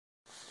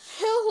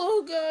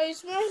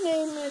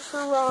guys,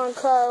 for Ron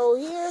Kyle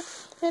here,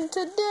 and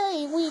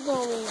today we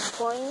gonna be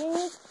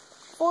playing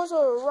Forza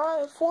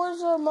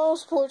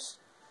Motorsports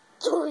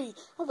 3.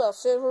 I'm about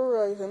Silver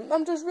Raven.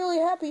 I'm just really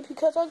happy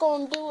because I'm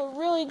gonna do a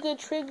really good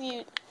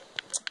tribute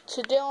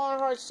to Dale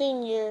Earnhardt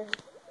Sr.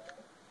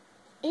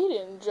 He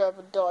didn't drive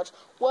a Dodge.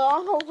 Well,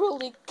 I don't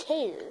really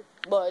care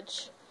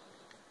much.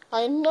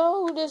 I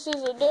know this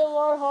is a Dale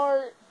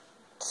Earnhardt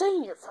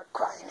Sr. for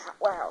crying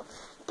out loud.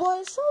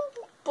 But some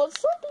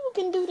people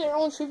can do their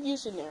own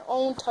tributes in their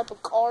own type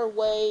of car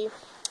way.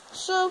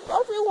 So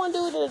I really want to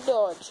do it in a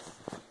Dodge.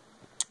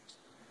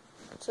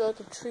 So I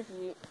can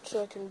tribute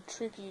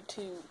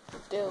to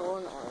Dale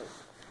Earnhardt.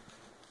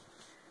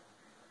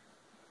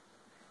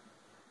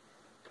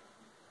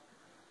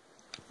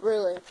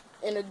 Really,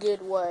 in a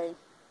good way.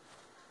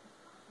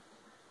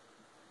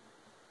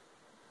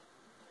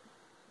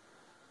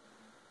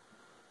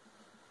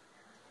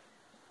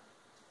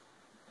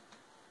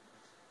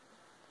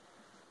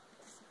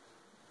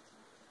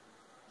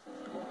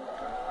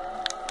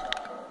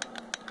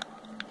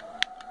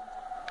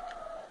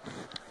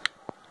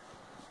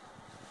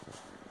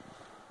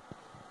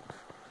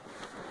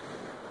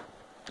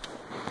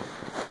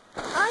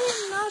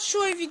 I'm not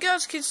sure if you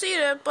guys can see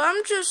that, but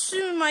I'm just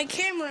zooming my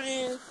camera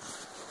in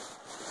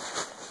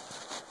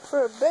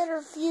for a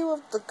better view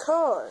of the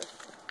car.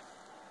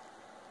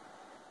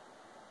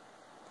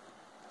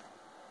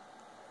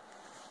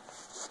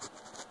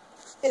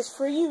 It's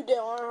for you,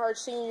 Dale Earnhardt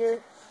Sr.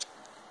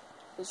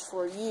 It's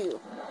for you.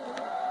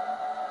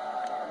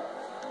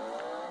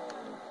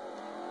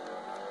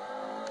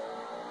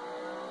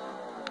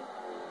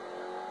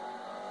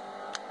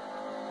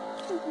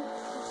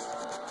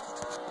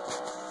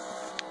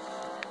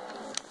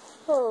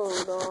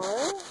 Hold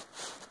on.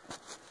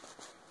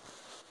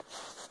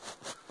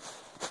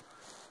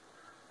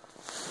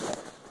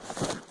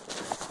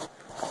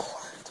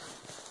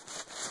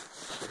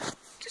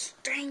 This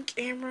dang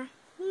camera.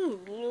 Oh,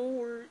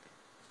 Lord.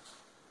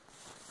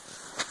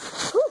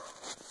 Whew.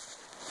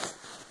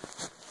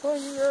 Well,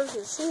 you guys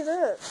can see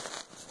that.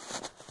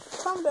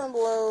 Comment down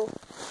below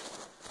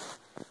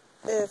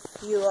if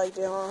you like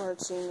Dale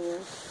Earnhardt Sr.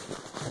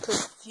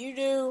 Because if you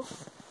do,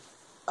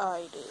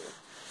 I do.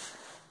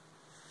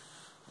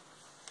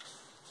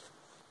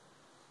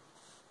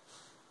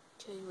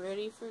 Okay,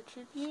 ready for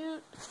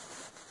tribute?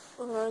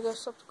 Oh, I gotta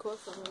stop the clip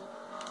for me.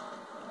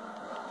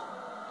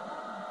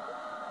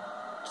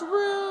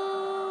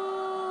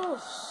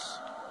 Truce!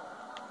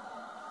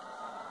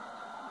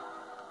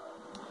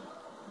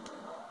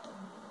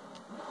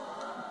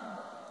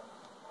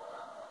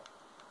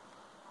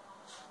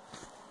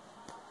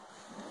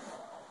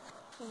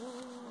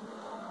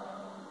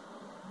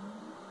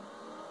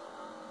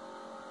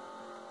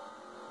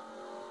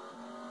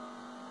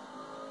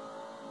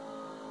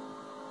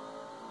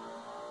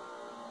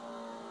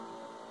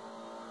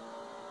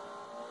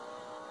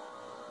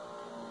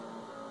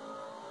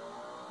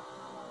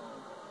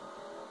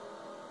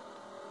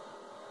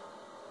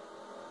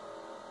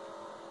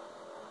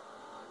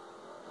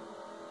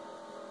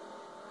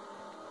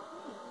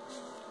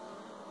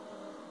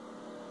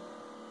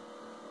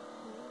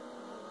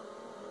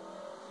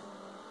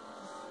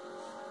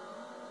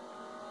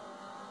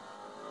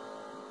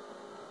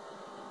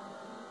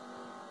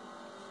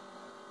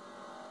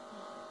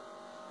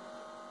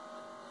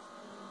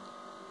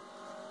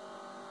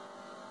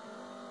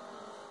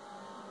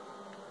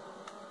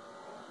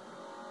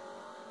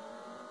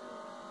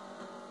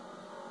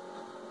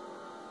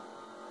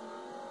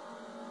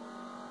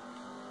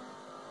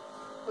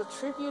 A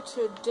tribute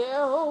to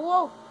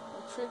Dale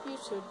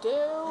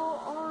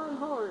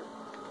Earnhardt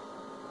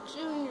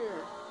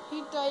Jr.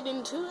 He died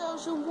in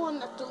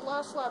 2001 at the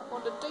last lap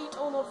on the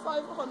Daytona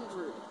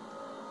 500.